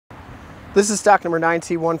This is stock number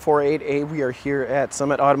 9T148A. We are here at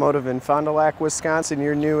Summit Automotive in Fond du Lac, Wisconsin,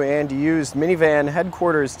 your new and used minivan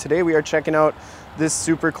headquarters. Today we are checking out this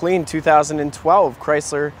super clean 2012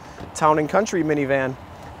 Chrysler Town & Country minivan.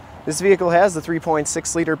 This vehicle has the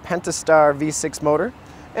 3.6 liter Pentastar V6 motor,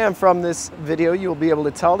 and from this video you'll be able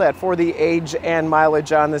to tell that for the age and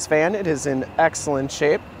mileage on this van, it is in excellent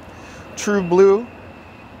shape. True blue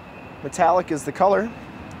metallic is the color.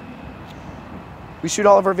 We shoot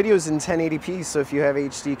all of our videos in 1080p, so if you have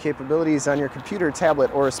HD capabilities on your computer,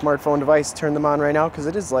 tablet, or a smartphone device, turn them on right now, because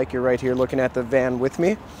it is like you're right here looking at the van with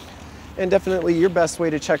me. And definitely your best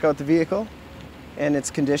way to check out the vehicle and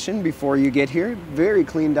its condition before you get here. Very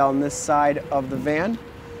clean down this side of the van.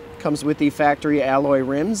 Comes with the factory alloy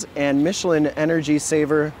rims and Michelin Energy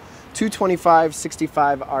Saver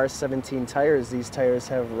 225/65 R17 tires. These tires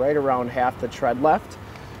have right around half the tread left.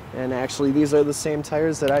 And actually these are the same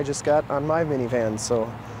tires that I just got on my minivan,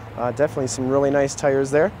 so definitely some really nice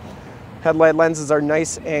tires there. Headlight lenses are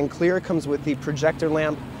nice and clear. Comes with the projector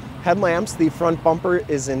lamp headlamps. The front bumper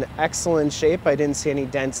is in excellent shape. I didn't see any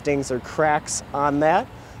dents, dings, or cracks on that.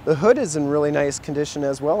 The hood is in really nice condition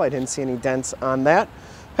as well. I didn't see any dents on that.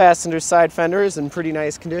 Passenger side fender is in pretty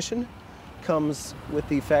nice condition. Comes with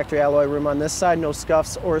the factory alloy rim on this side, no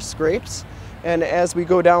scuffs or scrapes. And as we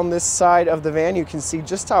go down this side of the van, you can see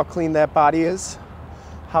just how clean that body is,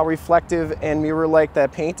 how reflective and mirror-like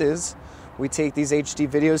that paint is. We take these HD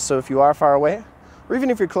videos, so if you are far away, or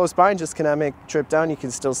even if you're close by and just cannot make the trip down, you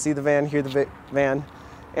can still see the van, hear the van,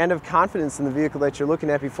 and have confidence in the vehicle that you're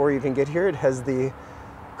looking at before you even get here. It has the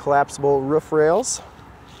collapsible roof rails.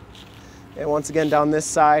 And once again, down this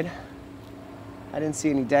side, I didn't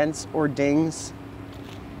see any dents or dings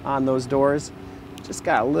on those doors. Just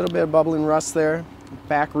got a little bit of bubbling rust there.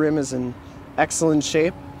 Back rim is in excellent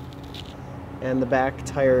shape, and the back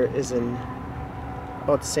tire is in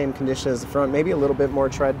about the same condition as the front, maybe a little bit more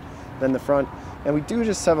tread than the front. And we do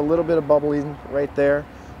just have a little bit of bubbling right there,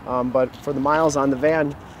 but for the miles on the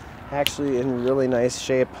van, actually in really nice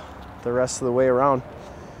shape the rest of the way around.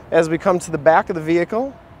 As we come to the back of the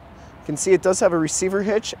vehicle, you can see it does have a receiver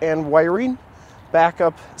hitch and wiring,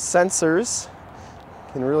 backup sensors.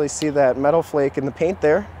 You can really see that metal flake in the paint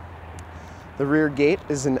there. The rear gate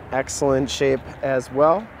is in excellent shape as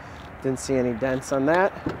well. Didn't see any dents on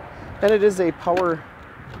that. And it is a power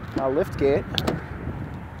lift gate.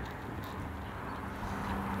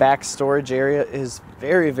 Back storage area is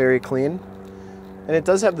very, very clean. And it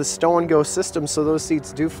does have the Stow-N-Go system, so those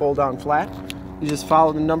seats do fold down flat. You just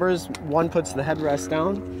follow the numbers. 1 puts the headrest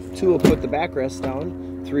down, 2 will put the backrest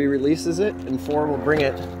down, 3 releases it, and 4 will bring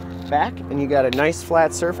it back, and you got a nice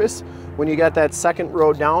flat surface. When you got that second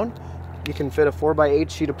row down, you can fit a 4x8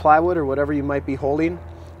 sheet of plywood or whatever you might be holding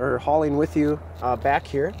or hauling with you back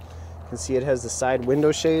here. You can see it has the side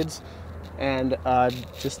window shades, and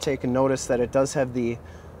just take a notice that it does have the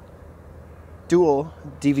dual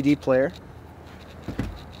DVD player.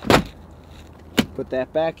 Put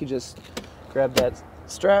that back, you just grab that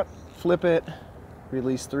strap, flip it,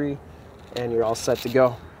 release 3, and you're all set to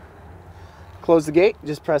go. Close the gate,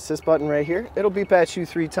 just press this button right here. It'll beep at you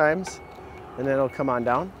 3 times, and then it'll come on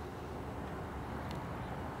down.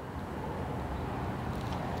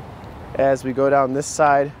 As we go down this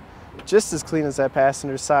side, just as clean as that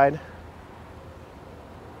passenger side.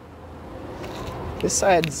 This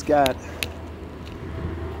side's got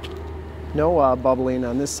no bubbling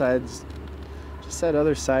on this side, just that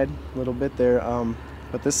other side a little bit there,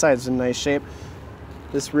 but this side's in nice shape.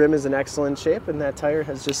 This rim is in excellent shape, and that tire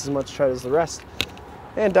has just as much tread as the rest.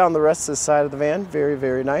 And down the rest of the side of the van, very,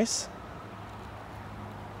 very nice.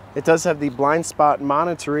 It does have the blind spot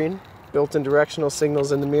monitoring, built-in directional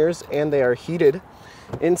signals in the mirrors, and they are heated.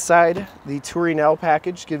 Inside, the Touring L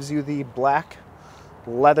package gives you the black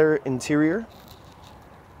leather interior.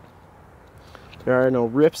 There are no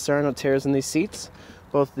rips, there are no tears in these seats.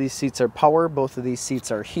 Both of these seats are power, both of these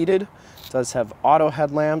seats are heated. It does have auto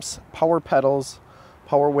headlamps, power pedals,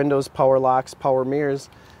 power windows, power locks, power mirrors,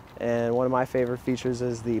 and one of my favorite features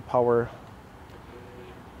is the power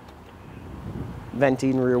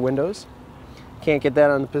venting rear windows. Can't get that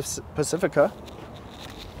on the Pacifica.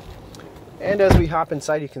 And as we hop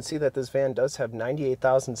inside, you can see that this van does have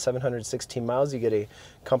 98,716 miles. You get a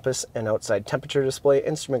compass and outside temperature display.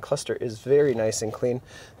 Instrument cluster is very nice and clean.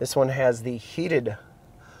 This one has the heated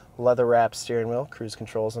leather wrapped steering wheel, cruise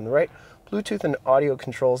controls on the right, Bluetooth and audio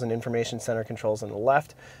controls and information center controls on the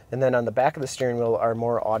left, and then on the back of the steering wheel are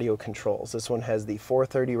more audio controls. This one has the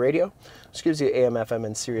 430 radio, which gives you AM, FM,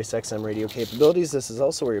 and Sirius XM radio capabilities. This is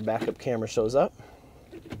also where your backup camera shows up.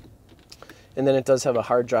 And then it does have a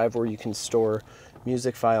hard drive where you can store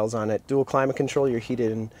music files on it. Dual climate control, your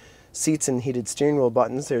heated and seats and heated steering wheel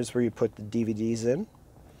buttons. There's where you put the DVDs in.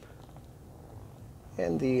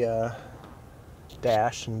 And the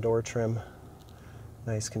dash and door trim,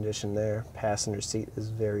 nice condition there. Passenger seat is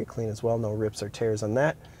very clean as well, no rips or tears on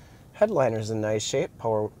that. Headliner's in nice shape,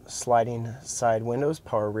 power sliding side windows,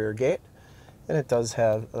 power rear gate, and it does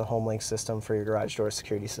have a Homelink system for your garage door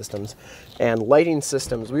security systems and lighting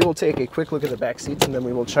systems. We will take a quick look at the back seats and then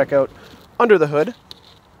we will check out under the hood.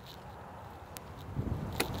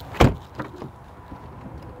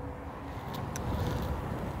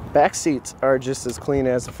 Back seats are just as clean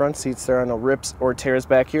as the front seats. There are no rips or tears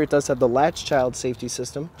back here. It does have the Latch child safety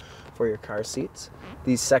system for your car seats.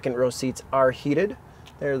 These second row seats are heated.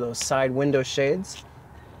 There are those side window shades.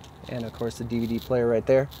 And of course the DVD player right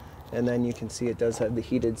there. And then you can see it does have the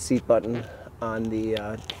heated seat button on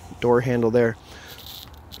the door handle there.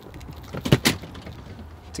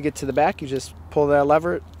 To get to the back, you just pull that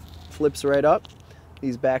lever, it flips right up.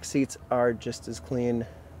 These back seats are just as clean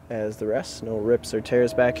as the rest, no rips or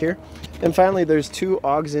tears back here. And finally, there's two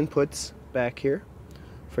aux inputs back here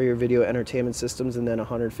for your video entertainment systems, and then a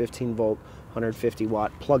 115 volt, 150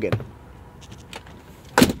 watt plug-in.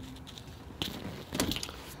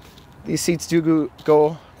 These seats do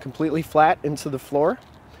go completely flat into the floor,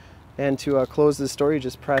 and to close this door, you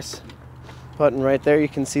just press the button right there. You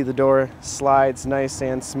can see the door slides nice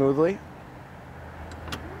and smoothly.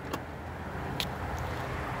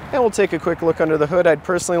 And we'll take a quick look under the hood. I'd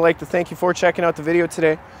personally like to thank you for checking out the video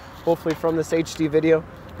today. Hopefully from this HD video,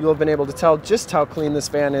 you'll have been able to tell just how clean this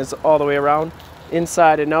van is all the way around,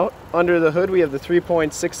 inside and out. Under the hood, we have the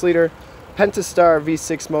 3.6 liter Pentastar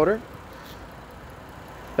V6 motor.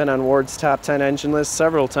 Been on Ward's top 10 engine list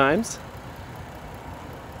several times.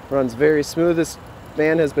 Runs very smooth. This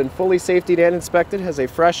van has been fully safetied and inspected, has a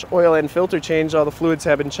fresh oil and filter change. All the fluids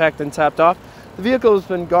have been checked and topped off. The vehicle has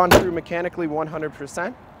been gone through mechanically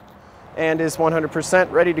 100%. And is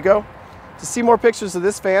 100% ready to go. To see more pictures of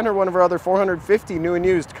this van or one of our other 450 new and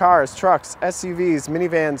used cars, trucks, SUVs,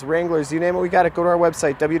 minivans, Wranglers, you name it, we got it. Go to our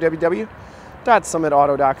website,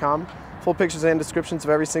 www.summitauto.com. Full pictures and descriptions of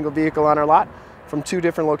every single vehicle on our lot from 2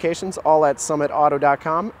 different locations, all at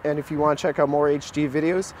summitauto.com. And if you want to check out more HD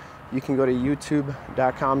videos, you can go to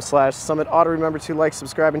youtube.com/summitauto. Remember to like,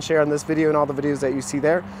 subscribe, and share on this video and all the videos that you see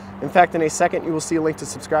there. In fact, in a second, you will see a link to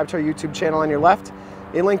subscribe to our YouTube channel on your left,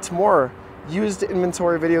 a link to more used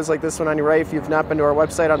inventory videos like this one on your right. If you've not been to our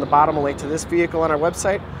website, on the bottom, a link to this vehicle on our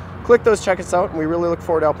website. Click those, check us out, and we really look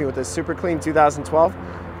forward to helping you with this super clean 2012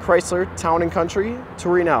 Chrysler Town & Country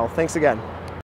Touring L. Thanks again.